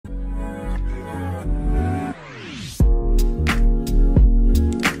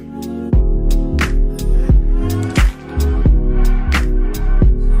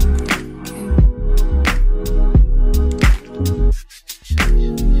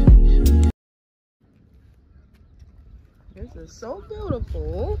is so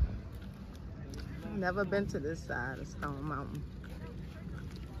beautiful. Never been to this side of Stone Mountain.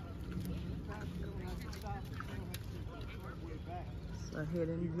 It's a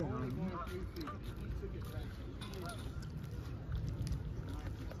hidden gem.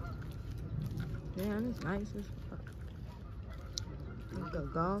 Damn, it's nice as fuck. You go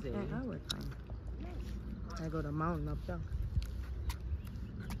golf and everything. I go to the mountain up there.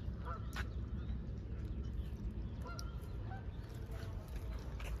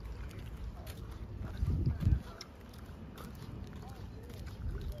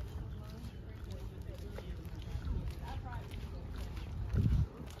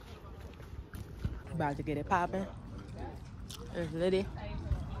 About to get it popping. It's litty.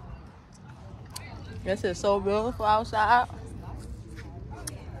 This is so beautiful outside.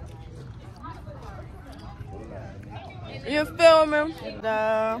 You filming? Okay.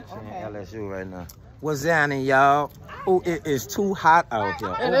 LSU right now. What's happening, y'all? Oh, it is too hot out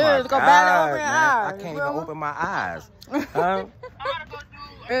here. It is. Go back over your eyes. I can't even open my eyes.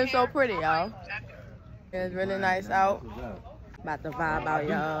 It's so pretty, y'all. It's really nice out. About to vibe out,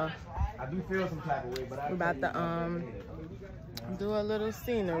 y'all. I do feel some type of way, but We're about to do a little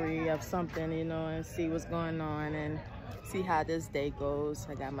scenery of something, you know, and see what's going on and see how this day goes.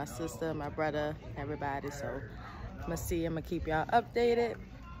 I got my sister, my brother, everybody, so I'm gonna see. I'm gonna keep y'all updated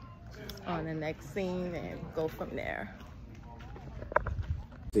on the next scene and go from there.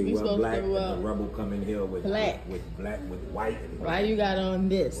 See, we're black, and the rebel come in here with black, with white. And why you got on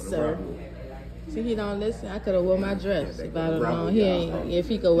this, sir? See, he don't listen. I could have worn my dress if I don't know. He ain't. If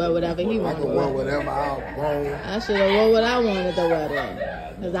he could wear whatever he wanted to wear. Whatever I want. I should have wore what I wanted to wear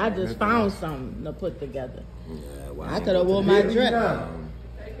then, because I just found something to put together. Yeah, well, I could have worn my dress.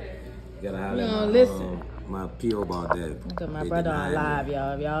 You don't listen. My P.O. about that. Look at my brother on live,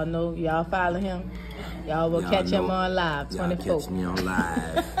 y'all. If y'all know, y'all follow him, y'all will catch him on live, 24. Y'all catch me on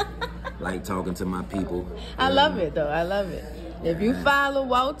live. Like talking to my people. I love it, though. I love it. If you follow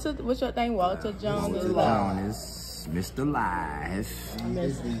Walter, what's your name? Walter Jones is live. Mr. Live.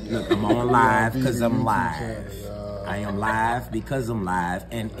 Look, I'm on live because I'm live. I am live because I'm live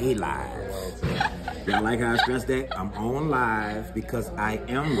and alive. Y'all like how I stress that? I'm on live because I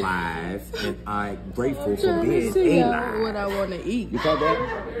am live and I'm grateful for being alive. What I want to eat. You call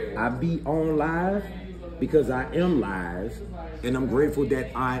that? I be on live because I am live and I'm grateful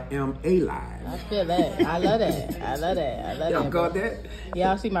that I am alive. I feel that. I love that. I love that. I love Y'all that. caught that?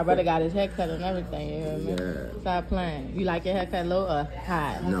 Y'all see my brother got his haircut and everything. You know what I mean? Yeah. Stop playing. You like your haircut low or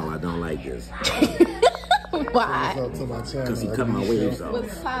high? No, I don't like this. Why? Because he cut my waves off.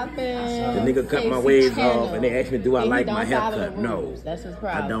 What's poppin'? The nigga cut my waves off and they asked me, do I like my haircut? No. That's his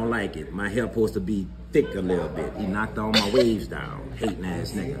problem. I don't like it. My hair supposed to be thick a little bit. He knocked all my waves down. Hating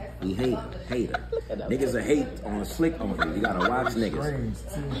ass nigga. He hater. Niggas a hate on a slick on you. You gotta watch niggas.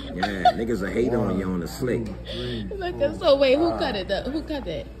 Yeah, niggas a hate on you on the slick. Look, so wait, who cut it? Who cut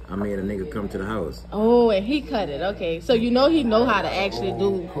that? I made a nigga come to the house. Oh, and he cut it. Okay, so you know he know how to actually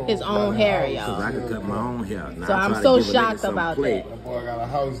do his own hair, y'all. Cause I could cut my own hair. Now so I'm so shocked about that. That boy got a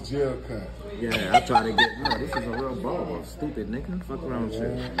house jail cut. Yeah, I try to get, no, this is a real barber. Stupid nigga. Fuck around with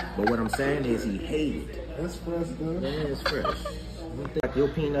you. But what I'm saying is he hated. That's fresh, dude. Yeah, it's fresh. You think your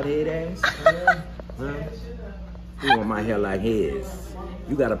peanut head ass? Huh? You want my hair like his.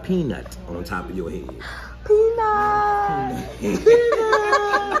 You got a peanut on top of your head. Peanut!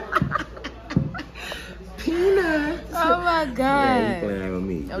 Peanut! Oh my God. Yeah, you playing with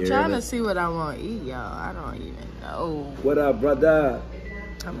me. I'm trying to see what I want to eat, y'all. I don't even know. What up, brother?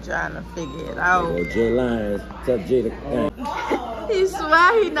 I'm trying to figure it out. Oh, Jay Lyons. Tell Jay to He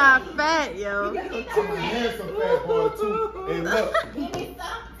swear he not fat, yo. Handsome fat boy too. Hey, look.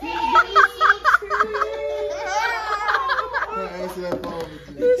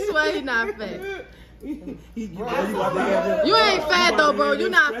 He swear he not fat. You ain't fat though, bro. You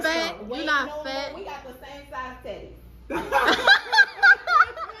not fat. You not fat. We got the same size teddy.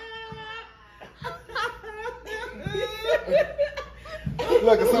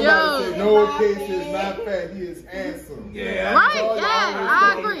 Look, if somebody say no case is not fat, he is handsome. Yeah. Right, yeah, I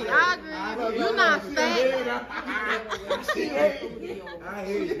agree. You not fat. I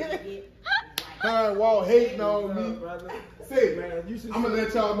hear you. Hi, Walt hating on me. See, man, I'm gonna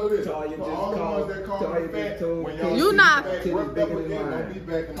let y'all know this. For all the ones that call me fat, when y'all You see not me back, work up again, don't be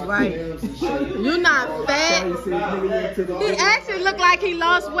back in my right. DMs and shit. You not fat. He actually look like he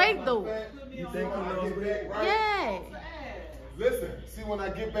lost weight though. You think he lost weight? Right? Yeah. Listen, see when I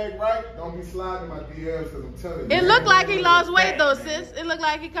get back right, don't be sliding my DMs because I'm telling you. It looked like he lost weight though, sis. It looked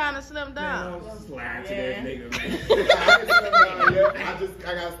like he kind of slimmed down. Slide to that nigga, man.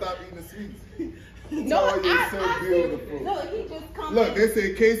 I gotta stop eating the sweets. Toya is so beautiful. Look, he just come. Look, they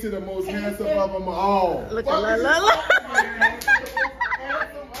say Casey the most handsome of them all. Look at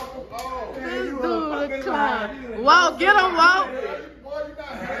This dude, the clown. Walk, get him, Walk.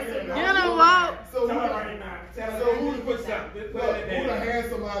 Get him, Walk. So who the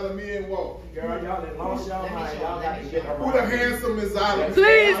handsome out of me and Walk? Girl, y'all done lost y'all mind. Y'all got to get her Who the handsomest out of me?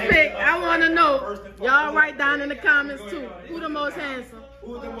 Please pick. I want to know. Y'all write down in the comments too. Who the most handsome?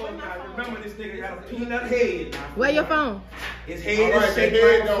 Who's the most? Remember this nigga got a peanut head. Where your phone? His head All right, is the shaped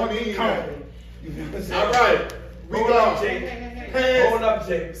head like a don't fucking mean cone. that. All right. We Hold go. up, Jay. Pass. Hold up,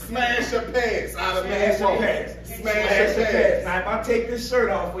 Jay. Smash your pants out of Smash your pants. Smash your pants. Now, if I take this shirt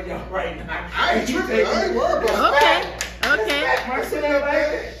off for y'all right now, I ain't tripping. I ain't worried about that. Okay. my shit up like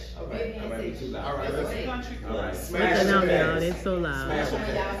that. Okay, all right, too loud. All right, let's see. All right, Look smash at your them, y'all. pants. They're so loud. Smash your Which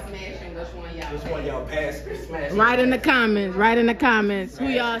one y'all pants. smashing? Which one y'all Which one y'all pass? Smash. Write in the comments. Write in the comments who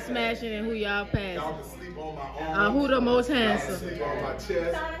y'all smashing and who y'all Y'all passing. can sleep on my arm. Who the most Y'all can handsome? sleep on my chest. Turn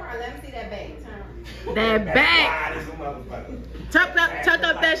around. Let me see that bag. Turn around. That back. God is a motherfucker. Tuck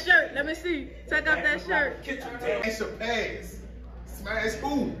up that shirt. Let me see. Tuck up that shirt. Kitchen table. Smash your pants. Smash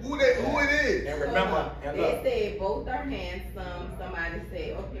who? Who it is? And remember, and They look. said both are handsome. Somebody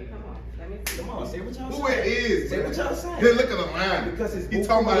said, okay, come on. Let me see. Come on, say what y'all Who saying. it is? Say what y'all saying. Then look at the line. Because it's He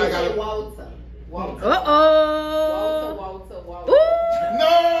talking about I They said gotta. Walter. Walter. Uh-oh. Walter. Ooh.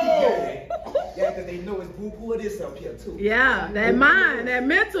 No! Yeah, because they know it's boo-boo it is up here, too. Yeah, that mind, that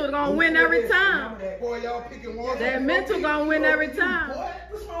mental gonna win every time. Boy, y'all picking one. That mental gonna win every time. Boy,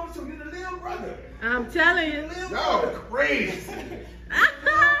 what's wrong with you? You the little brother. I'm telling you. Little Y'all brother. crazy.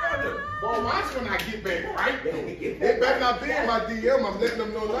 Boy, watch when I get back right though. They better not be in my DM. I'm letting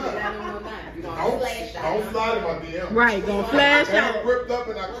them know Let now. them know now. You gonna Don't flash out. slide in my DM. Right, gonna flash I out. ain't ripped up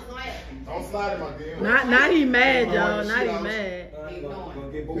and I Flash. don't slide in my DM. Not he mad, y'all. Not he mad.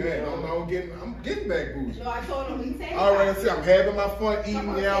 I'm getting back booty. No, I told him we take All right, see, I'm having my fun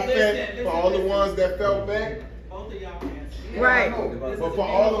eating y'all fat for all the ones that felt back. Right. But for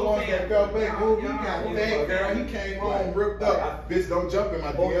all the ones that felt back, boo, he got fat, girl. He came home ripped up. Bitch, don't jump in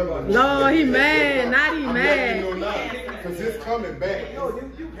my DM. Lord, he mad. Not he I'm letting you know mad. now, because it's coming back.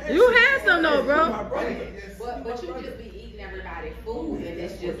 You handsome though, bro. But you just be eating everybody's food and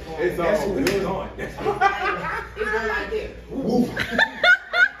it's just going. It's That's all what good. we're doing. It's going like this. Woo.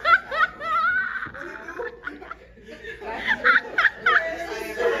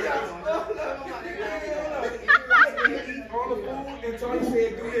 All the food and Tony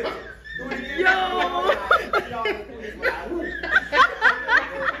said, do this. Do it again. Yo.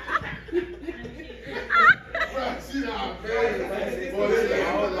 She not bad. Boy, she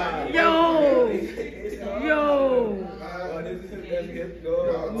all live. Yo. Yo.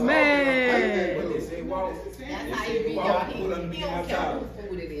 Man. That's how you be, y'all. He don't care whose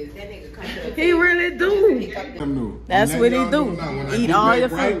food it is. That nigga come to the He really do. That's what he do. Eat all your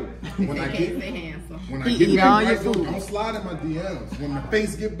food. When I get When I He get eat back all right your though, food. don't slide in my DMs. When the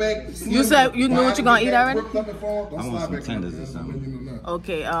face get back, You said you knew what you gonna eat already? I want some tenders or something.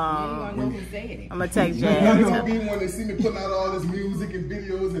 Okay, I'm gonna text It's Jazz. gonna be when they see me putting out all this music and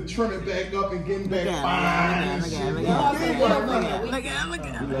videos and trimming back up and getting back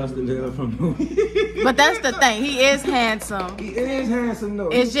Lost the hell from But that's the thing. He is handsome. He is handsome though.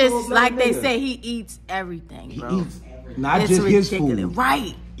 It's He's just so like they nigga. say, he eats everything, bro. Eats not It's just his ridiculous. food.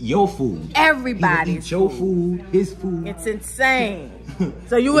 Right. Your food. Everybody's Eat your food, his food. It's insane.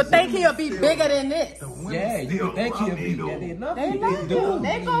 So you would think he'll be bigger than this. Yeah, you would think he'll be. Yeah, they love They you. love you.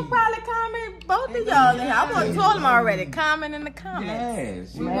 They gonna probably comment both of y'all in here. I want to told them already. Comment in the comments.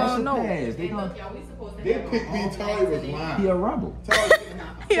 Yes, We smash won't the know. pass. They gonna. They picked me, Toya was lying. He a rebel.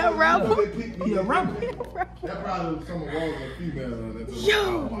 He a rebel. They picked me. He a rebel. That probably was some of all the females on that.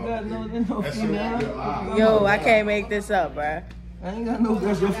 Yo. No That shit was real odd. Yo, I can't make this up, bruh. I ain't got no.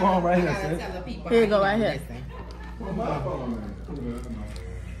 That's your phone right here, sis. Here you go, right here. Where's my phone, man?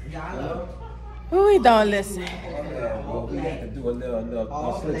 Who he don't listen? We have to do a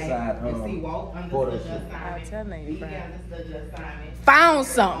little slip side photo shoot. I'm telling you, bro. Found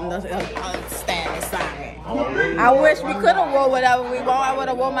something to stand aside. I wish we could have wore whatever we want. I would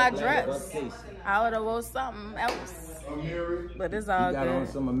have wore my dress. I would have wore something else. But it's all We got on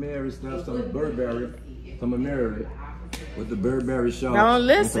good. some Amiri stuff, some Burberry, some Amiri with the Burberry shorts. Don't and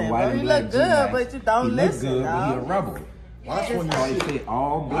listen, some bro. white You and black look good, G-Max. but you don't He listen, look good, but he a dog. rebel. Watch when Oh, he this shit, say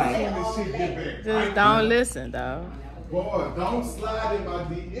all black. this shit get back. Just don't listen, dog. Boy, don't slide in my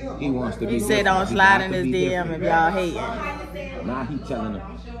DM. He wants to be He said don't different. slide He in got his to be DM if different. y'all hating. Now he telling him.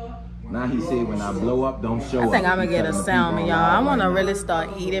 Now he said, when I blow up, don't show up. I think I'm gonna get a salmon, y'all. I want to really start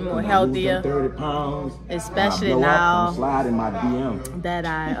eating more healthier, 30 pounds, especially now slide in my DM. that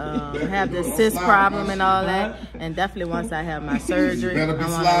I have the cyst problem and all that. And definitely once I have my surgery, I want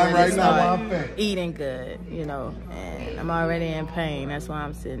to really start eating good, you know. And I'm already in pain. That's why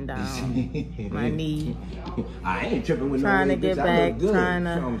I'm sitting down. My knee. I ain't tripping with trying no to get back, trying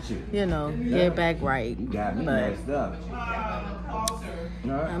to, you know, get back right. You got me messed up.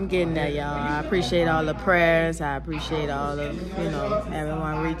 I'm getting there, y'all. I appreciate all the prayers. I appreciate all of, you know,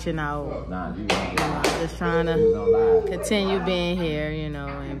 everyone reaching out. You know, I'm just trying to continue being here, you know,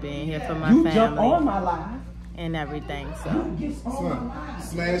 and being here for my family. Jump on my life. And everything, so. Son,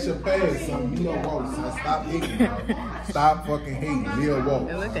 smash your pants, son. You know, Walt, son. Stop hating, bro. Stop fucking hating. Lil Walt.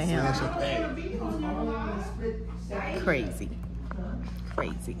 Look at him. Smash your pants. Crazy.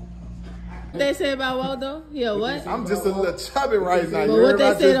 Crazy. What they say about Waldo? He a what? I'm just a little chubby right now. But what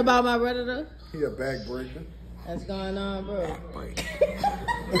they said about my brother though? He a backbreaker. What's going on, bro?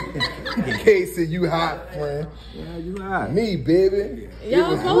 Casey, you hot, friend. Yeah, you hot. Me, baby.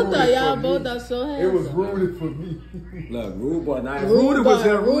 Y'all both are so handsome. It was rooted for me. Look, Rude Boy. Now, Rude was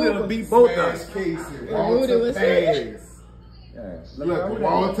here. Rude beat both us. Casey. Walter was Pass. Yeah. Look,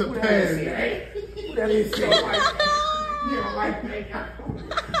 Walter Pass.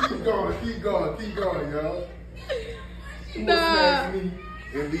 Keep going, y'all. Nah. Me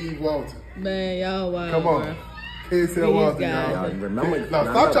and leave Walter. Man, y'all wild. Come on. Casey and Walter, y'all. Remember, now,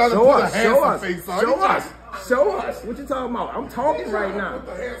 stop trying to put a handsome face on. Show us. What you talking about? I'm talking right now.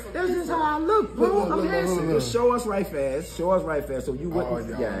 That's just how I look, bro. I'm handsome. Just show us right fast. Show us right fast. So you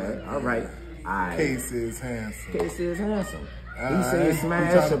wouldn't. Yeah. All right. Casey is handsome. Casey is handsome. He said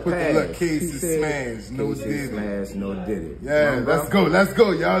smash or pass. Look, Casey smash, no did it. Smash, no did it. Yeah, let's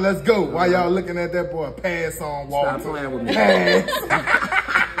go, y'all, let's go. While y'all looking at that boy, pass on Walter. Stop playing with me. Pass.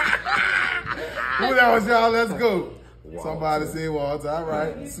 Who that was, y'all? Let's go. Walter. Somebody say Walter. All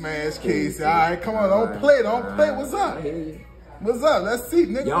right, smash Casey. All right, come on, don't play. What's up? What's up? Let's see,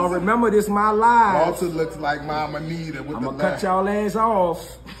 nigga. Y'all remember this my live. Walter looks like Mama Nita with I'm the gonna cut y'all ass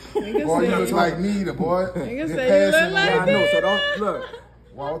off. Boy, you look like Nita, boy. Nigga say you look like I know, so don't look.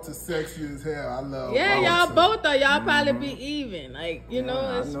 Walter sexy as hell. I love yeah, Walter. y'all both are. Y'all probably be even. Like, you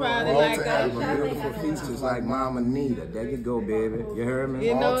know, it's probably Walter like have beautiful features like Mama Nita. There you go, baby. You heard me?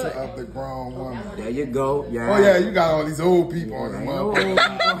 You know, Walter of the grown woman. There you go. Yeah. Oh yeah, you got all these old people on the motherfucker.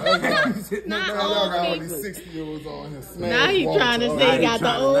 Y'all got all these 60-year-olds on here. Now he trying to say he got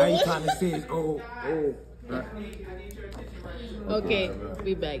the old. Now he trying to say it's old. Okay,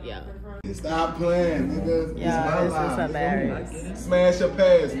 we back, y'all. Stop playing, nigga. Yeah, this is hilarious. Smash your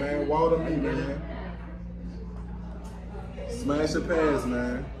pass, man. Walter me, man. Smash your pass,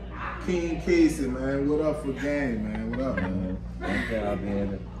 man. King Casey, man. What up for game, man? What up,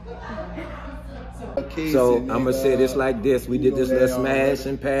 man? So I'm gonna say this like this. We did this little smash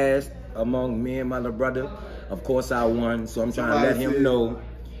and pass among me and my little brother. Of course I won, so I'm trying to let him know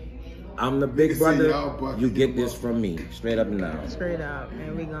I'm the big brother. You get this from me, straight up and down. Straight up,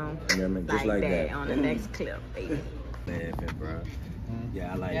 and we gon' just like that on the next clip, baby. Bro.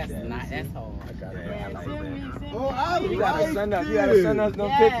 Yeah, I like That's that. not. That's hard. I got it. I like that. Oh, I You gotta send us no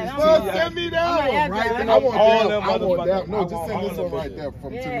pictures. Well, send me that one. Right, I want that. No, just send this one right there from to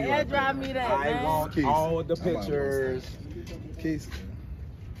me. Yeah, drop me that, man. I want all the pictures. Keith.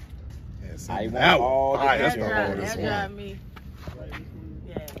 I want all the That's pictures. my oldest Drop one. me.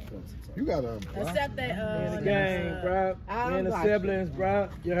 Yeah. You got a Except that, the gang, bro. Me and the siblings, bro.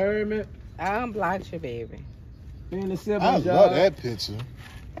 You heard me? I unblocked you, baby. Me and the siblings, I y'all. love that picture.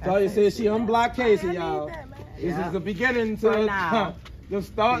 So you said she unblocked Casey, y'all. This is the beginning to the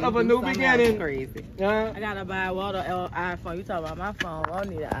start of a new beginning. Crazy. I gotta buy Walter an iPhone. You talking about my phone? I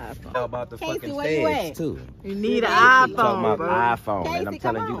need an iPhone. How about the Casey, fucking where you feds at? too? You need an Talking iPhone, about bro. iPhone, and I'm Casey,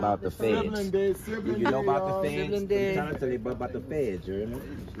 telling come you on. about the feds. Sibling You know about the day, feds? Sibling day. I'm trying to tell you about the feds, you hear me?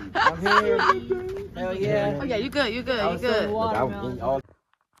 I'm here. Hell yeah. Oh yeah, you good, you good, you good. Look, I was all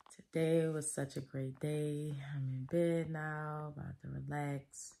Today was such a great day. I'm in bed now, about to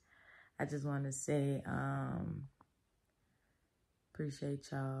relax. I just want to say, appreciate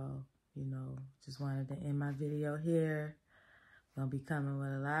y'all. You know, just wanted to end my video here. Gonna be coming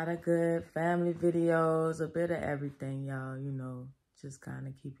with a lot of good family videos, a bit of everything, y'all. You know, just kind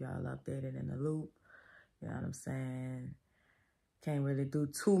of keep y'all updated in the loop. You know what I'm saying? Can't really do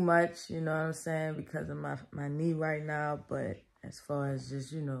too much, you know what I'm saying, because of my knee right now. But as far as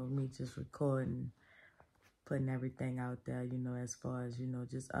just, you know, me just recording, putting everything out there, you know, as far as, you know,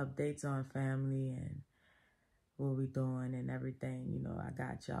 just updates on family and what we doing and everything. You know, I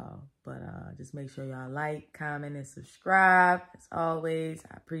got y'all. But just make sure y'all like, comment, and subscribe. As always,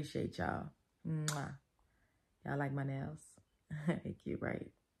 I appreciate y'all. Mwah. Y'all like my nails? They cute,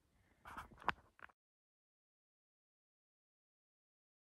 right?